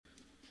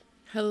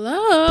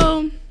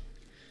Hello.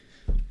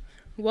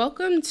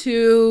 Welcome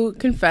to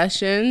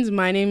Confessions.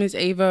 My name is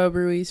Ava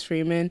Ruiz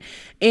Freeman,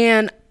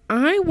 and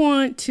I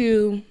want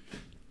to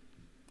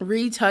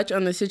retouch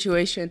on the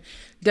situation.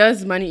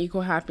 Does money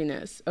equal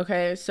happiness?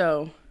 Okay,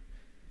 so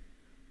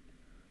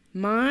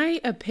my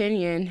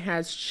opinion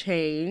has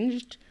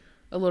changed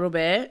a little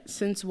bit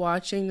since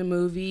watching the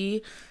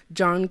movie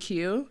John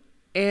Q.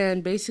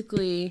 And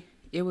basically,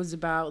 it was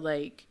about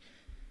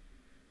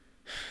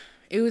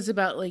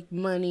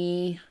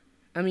money.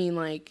 I mean,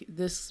 like,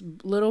 this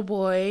little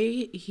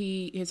boy,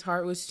 his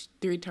heart was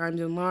 3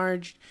 times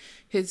enlarged.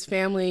 His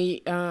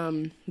family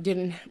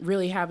didn't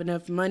really have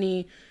enough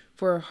money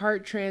for a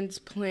heart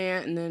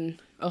transplant, and then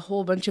a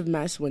whole bunch of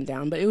mess went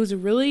down. But it was a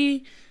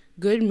really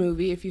good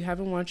movie. If you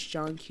haven't watched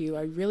John Q,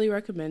 I really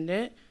recommend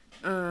it.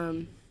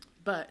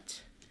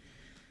 But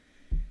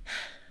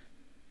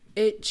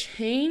it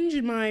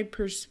changed my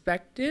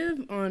perspective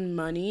on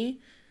money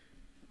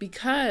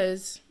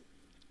because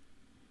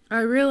I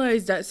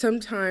realized that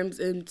sometimes,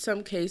 in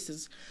some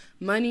cases,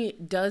 money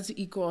does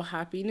equal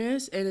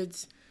happiness. And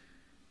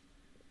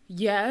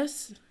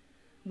yes,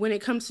 when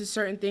it comes to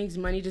certain things,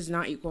 money does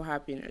not equal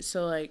happiness.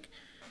 So, like,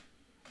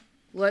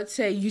 let's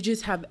say you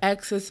just have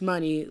excess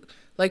money,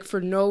 like,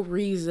 for no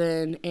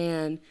reason,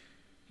 and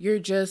you're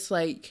just,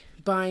 like,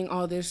 buying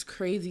all this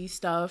crazy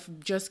stuff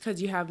just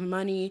because you have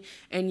money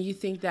and you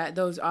think that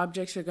those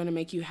objects are going to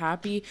make you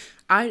happy.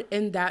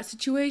 In that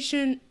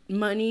situation,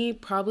 money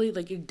probably,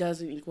 like, it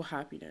doesn't equal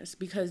happiness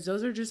because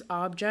those are just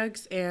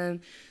objects.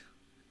 And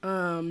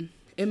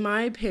in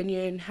my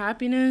opinion,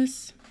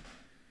 happiness,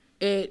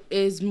 it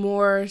is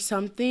more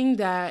something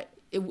that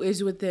it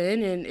is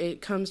within, and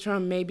it comes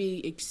from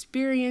maybe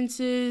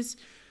experiences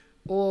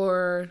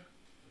or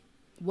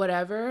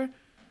whatever.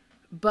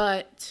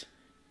 But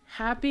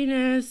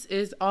happiness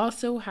is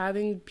also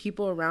having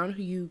people around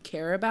who you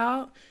care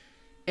about.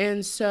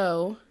 And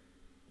so,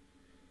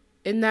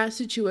 in that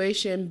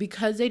situation,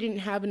 because they didn't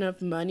have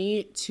enough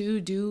money to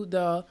do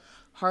the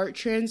heart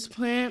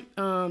transplant,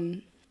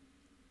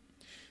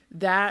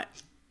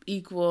 that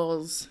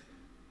equals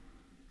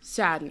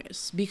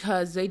sadness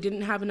because they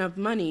didn't have enough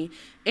money.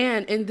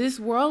 And in this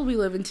world we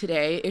live in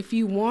today, if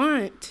you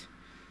want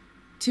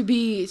to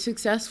be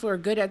successful or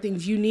good at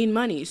things, you need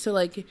money. So,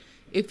 like,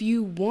 if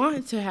you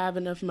want to have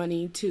enough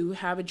money to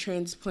have a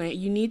transplant,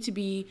 you need to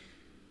be,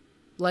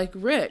 like,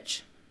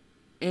 rich.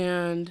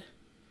 And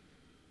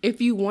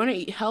if you want to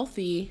eat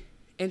healthy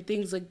and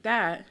things like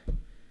that,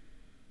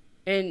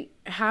 and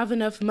have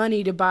enough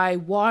money to buy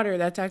water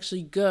that's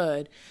actually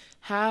good,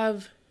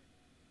 have,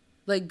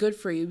 like, good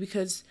for you,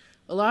 because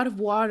a lot of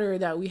water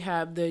that we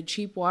have, the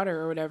cheap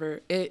water or whatever,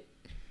 it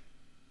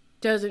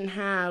doesn't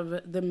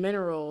have the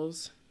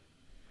minerals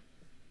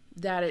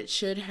that it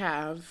should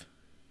have.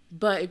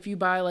 But if you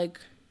buy,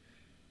 like,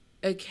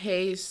 a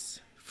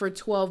case for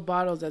 12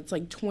 bottles that's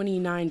like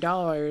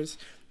 $29,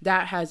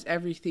 that has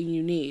everything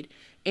you need.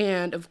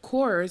 And of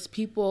course,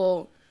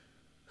 people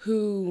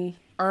who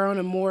are on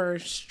a more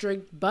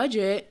strict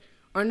budget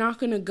are not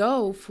going to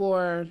go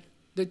for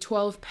the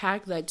 12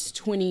 pack that's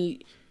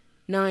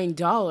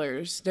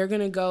 $29. They're going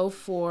to go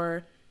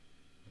for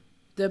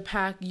the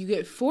pack you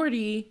get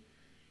 40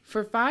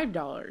 for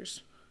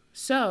 $5.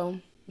 So,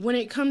 when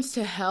it comes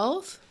to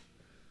health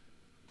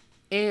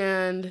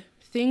and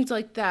things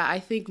like that, I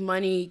think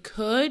money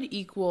could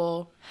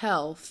equal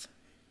health,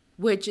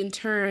 which in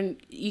turn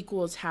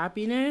equals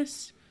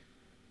happiness.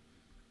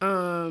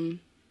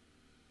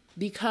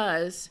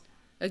 Because,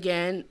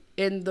 again,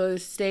 in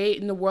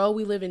the world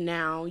we live in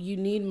now, you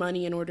need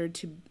money in order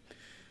to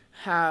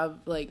have,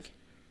 like,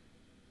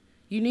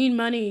 you need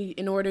money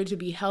in order to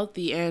be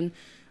healthy. And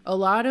a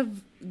lot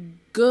of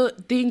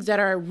good things that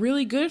are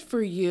really good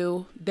for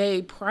you,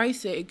 they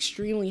price it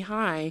extremely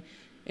high.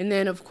 And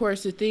then, of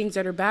course, the things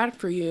that are bad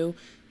for you,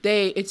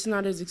 it's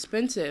not as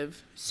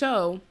expensive.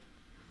 So,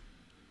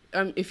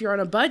 if you're on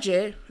a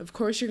budget, of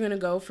course, you're going to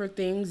go for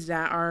things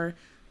that are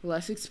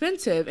less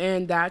expensive,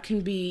 and that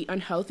can be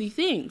unhealthy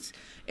things.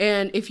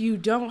 And if you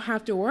don't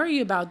have to worry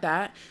about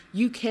that,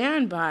 you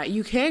can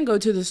go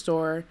to the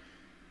store,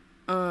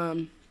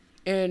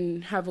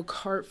 and have a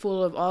cart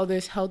full of all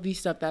this healthy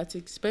stuff that's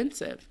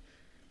expensive.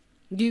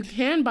 You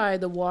can buy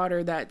the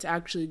water that's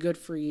actually good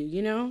for you,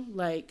 you know?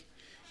 Like,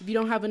 if you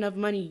don't have enough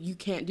money, you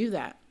can't do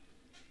that.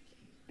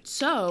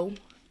 So,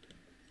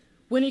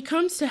 when it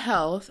comes to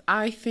health,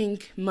 I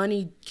think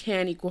money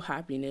can equal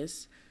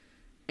happiness,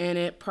 and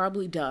it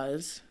probably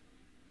does.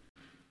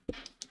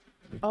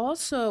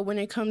 Also, when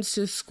it comes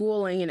to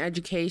schooling and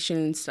education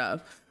and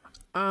stuff,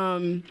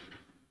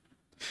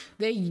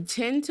 they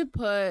tend to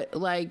put,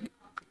 like,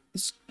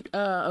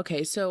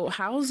 so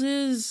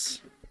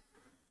houses,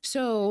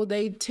 so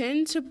they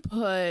tend to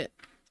put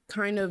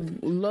kind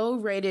of low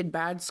rated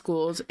bad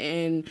schools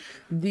in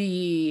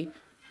the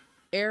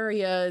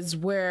areas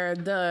where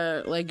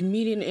the, like,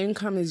 median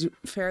income is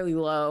fairly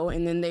low,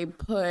 and then they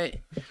put,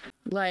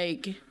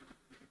 like,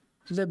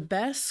 the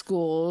best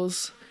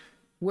schools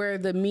where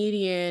the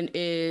median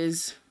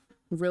is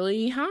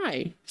really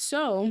high.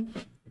 So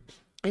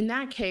in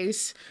that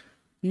case,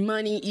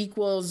 money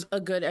equals a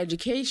good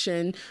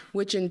education,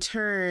 which in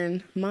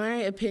turn, my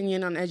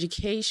opinion on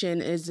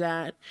education is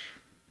that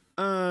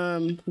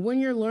when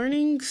you're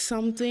learning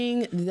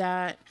something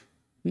that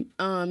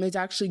is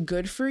actually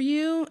good for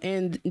you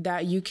and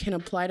that you can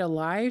apply to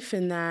life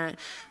and that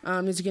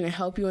is going to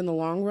help you in the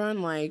long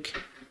run, like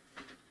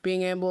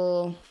being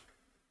able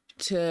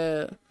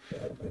to,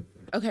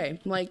 okay,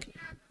 like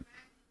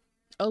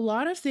a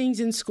lot of things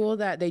in school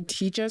that they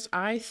teach us,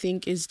 I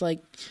think is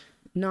like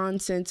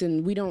nonsense,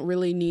 and we don't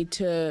really need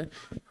to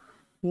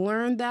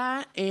learn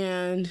that,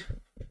 and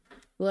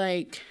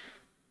like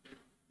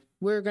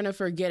we're going to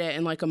forget it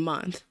in like a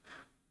month.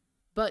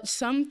 But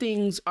some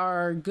things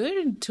are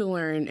good to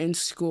learn in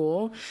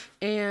school,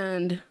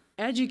 and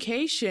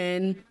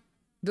education,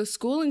 the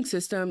schooling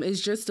system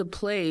is just a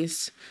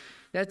place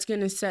that's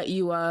going to set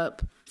you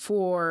up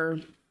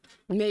for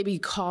maybe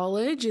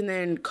college, and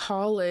then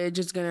college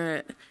is going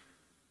to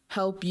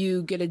help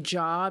you get a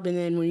job, and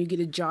then when you get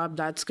a job,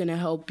 that's going to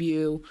help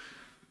you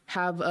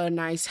have a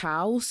nice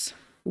house,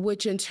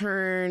 which in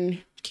turn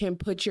can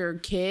put your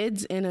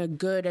kids in a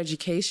good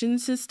education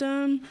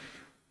system.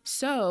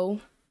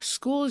 So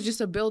school is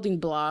just a building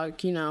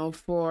block,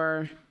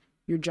 for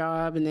your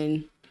job and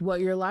then what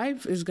your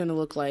life is going to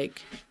look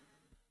like.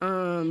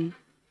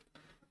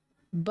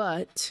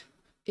 But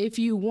if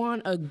you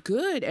want a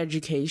good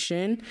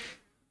education,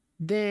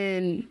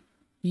 then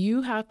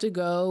you have to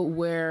go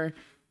where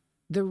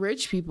the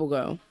rich people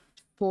go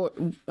for,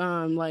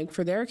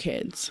 for their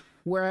kids.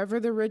 Wherever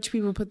the rich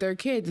people put their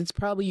kids, it's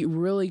probably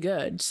really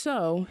good.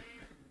 So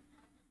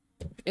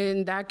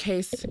in that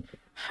case,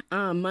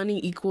 money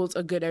equals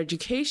a good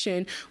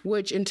education,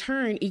 which in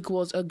turn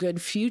equals a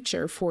good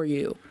future for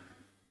you.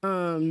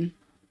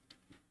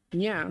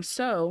 Yeah,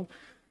 so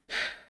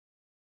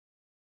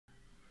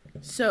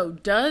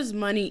does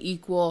money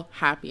equal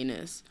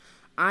happiness?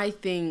 I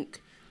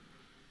think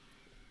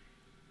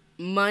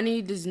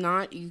money does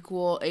not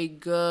equal a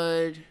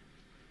good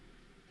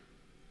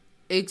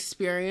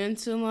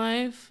experience in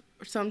life.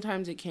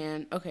 Sometimes it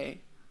can. Okay.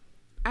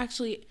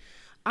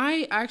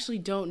 I actually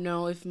don't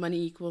know if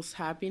money equals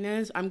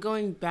happiness. I'm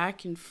going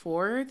back and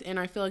forth, and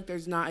I feel like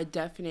there's not a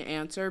definite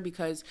answer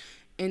because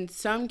in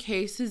some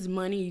cases,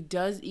 money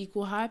does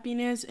equal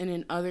happiness, and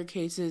in other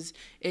cases,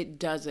 it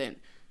doesn't.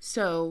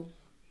 So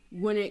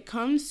when it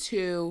comes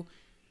to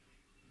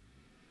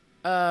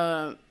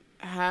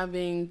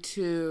having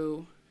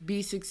to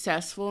be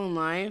successful in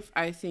life,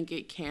 I think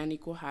it can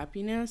equal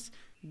happiness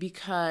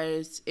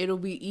because it'll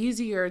be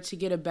easier to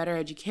get a better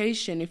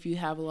education if you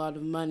have a lot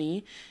of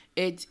money.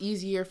 It's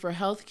easier for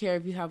healthcare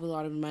if you have a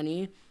lot of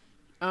money.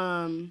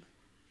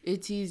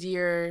 It's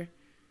easier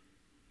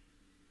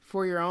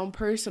for your own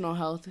personal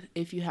health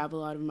if you have a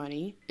lot of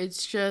money.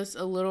 It's just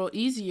a little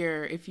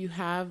easier if you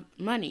have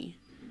money.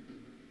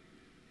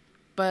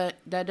 But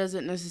that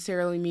doesn't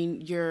necessarily mean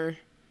your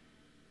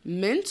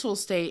mental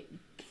state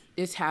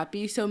is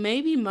happy. So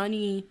maybe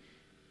money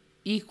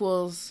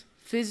equals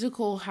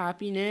physical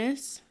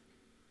happiness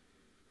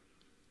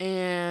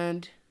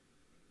and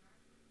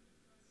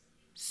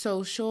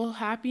social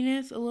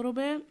happiness a little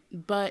bit,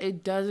 but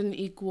it doesn't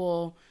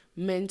equal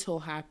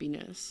mental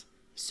happiness.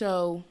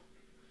 So,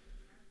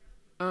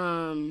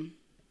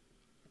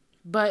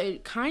 but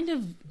it kind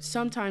of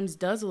sometimes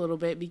does a little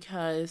bit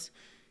because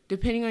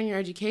depending on your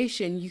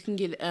education, you can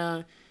get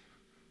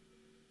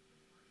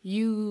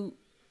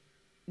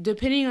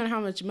depending on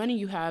how much money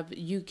you have,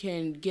 you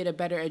can get a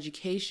better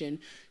education.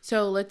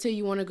 So let's say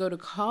you want to go to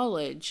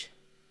college.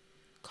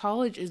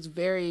 College is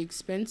very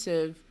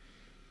expensive.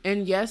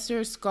 And yes, there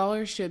are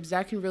scholarships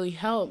that can really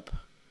help.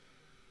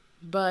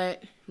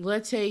 But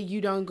let's say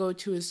you don't go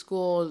to a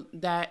school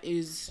that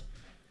is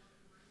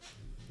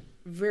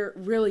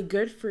really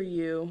good for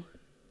you.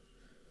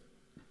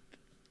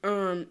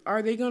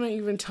 Are they going to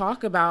even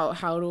talk about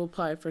how to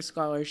apply for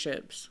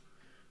scholarships?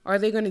 Are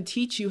they going to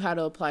teach you how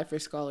to apply for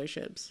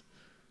scholarships?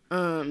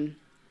 I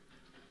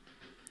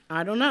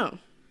don't know.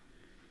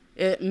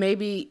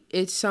 Maybe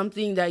it's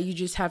something that you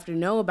just have to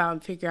know about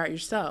and figure out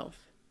yourself.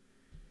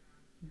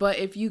 But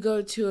if you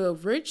go to a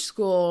rich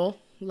school,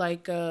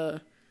 like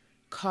a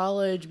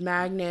college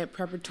magnet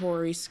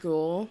preparatory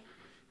school,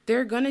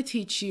 they're going to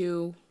teach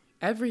you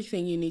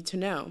everything you need to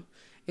know.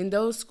 And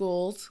those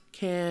schools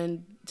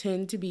can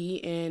tend to be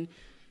in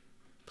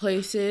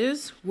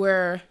places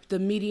where the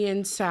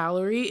median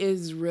salary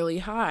is really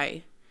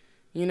high,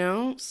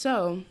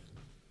 So,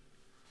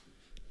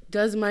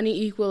 does money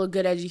equal a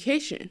good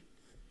education?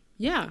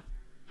 Yeah,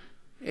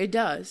 it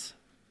does.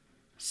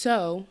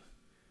 So,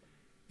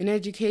 an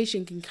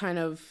education can kind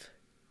of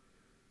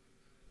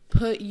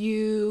put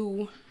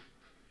you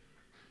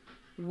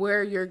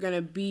where you're going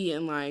to be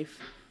in life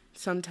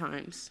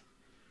sometimes.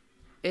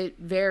 It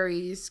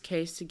varies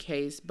case to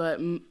case,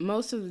 but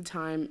most of the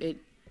time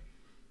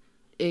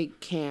it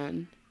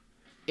can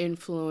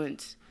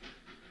influence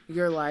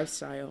your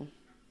lifestyle.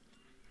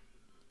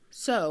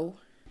 So,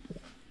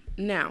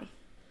 now,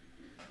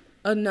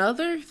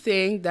 another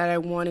thing that I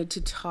wanted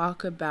to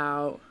talk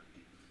about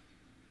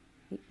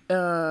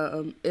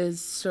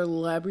is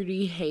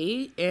celebrity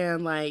hate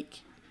and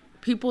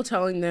people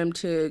telling them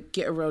to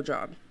get a real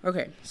job.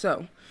 Okay,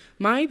 so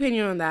my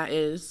opinion on that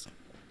is,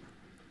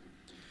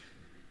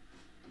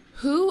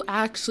 who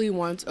actually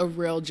wants a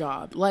real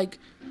job? Like,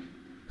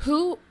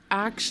 who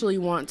actually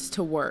wants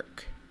to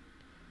work?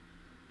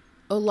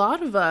 A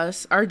lot of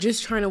us are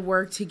just trying to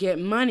work to get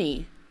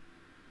money.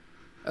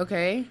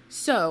 Okay,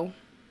 so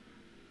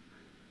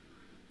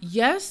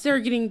yes, they're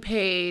getting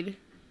paid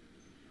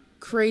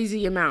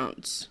crazy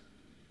amounts,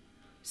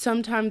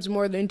 sometimes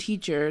more than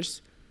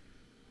teachers,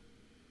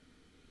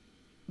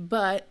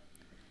 but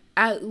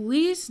at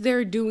least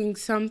they're doing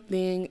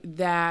something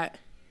that,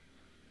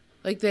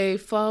 like, they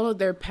followed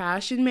their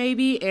passion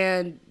maybe,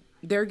 and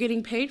they're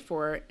getting paid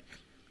for it.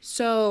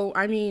 So,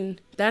 I mean,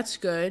 that's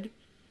good.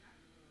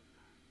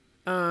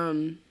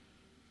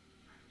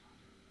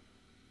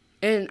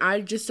 And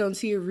I just don't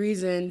see a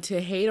reason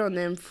to hate on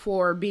them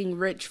for being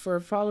rich, for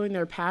following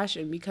their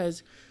passion,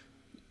 because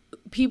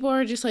people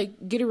are just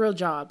like, get a real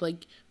job.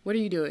 Like, what are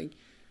you doing?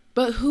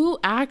 But who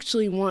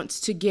actually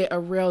wants to get a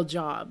real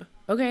job?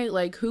 Okay,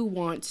 like, who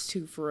wants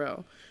to, for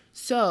real?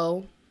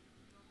 So,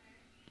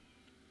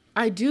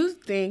 I do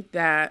think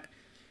that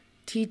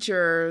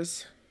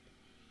teachers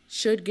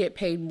should get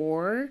paid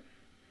more,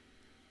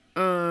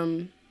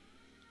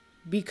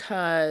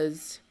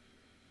 because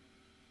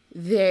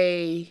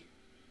they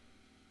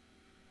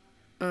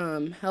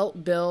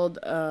help build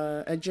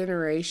a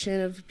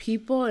generation of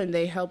people, and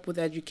they help with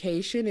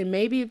education. And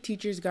maybe if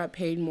teachers got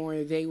paid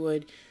more, they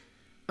would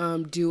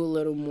do a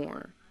little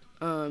more.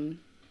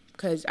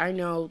 Because I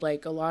know,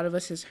 like, a lot of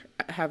us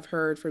have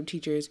heard from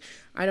teachers,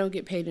 I don't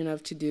get paid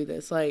enough to do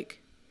this.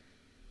 Like,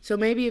 so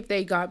maybe if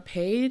they got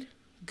paid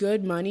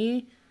good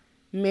money,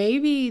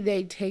 maybe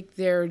they take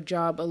their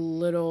job a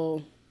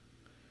little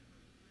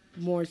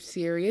more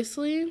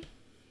seriously.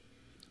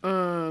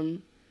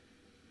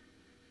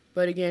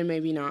 But again,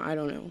 maybe not. I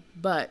don't know.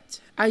 But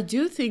I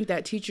do think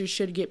that teachers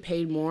should get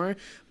paid more.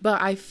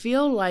 But I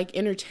feel like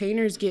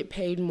entertainers get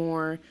paid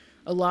more,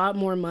 a lot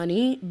more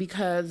money,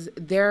 because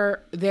they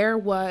are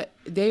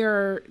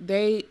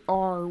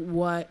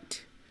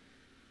what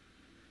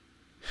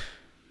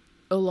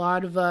a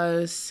lot of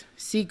us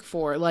seek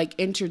for, like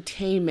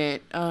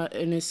entertainment,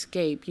 an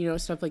escape,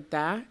 stuff like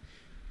that.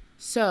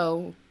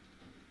 So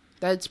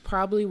that's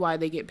probably why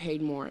they get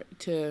paid more,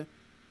 to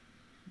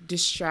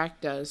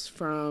distract us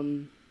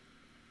from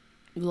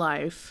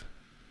life.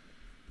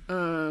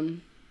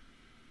 But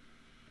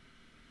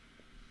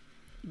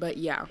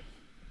yeah,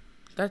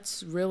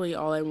 that's really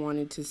all I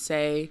wanted to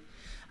say.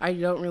 I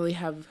don't really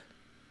have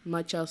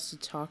much else to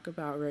talk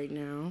about right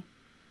now.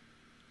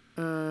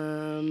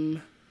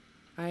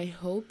 I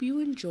hope you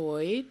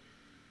enjoyed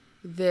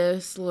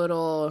this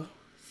little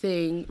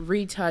thing,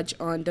 retouch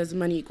on does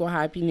money equal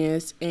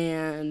happiness,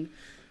 and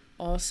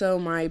also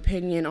my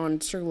opinion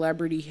on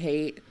celebrity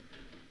hate.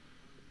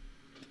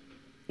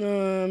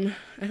 I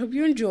hope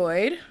you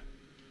enjoyed.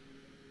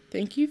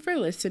 Thank you for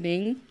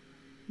listening.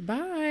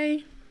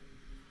 Bye.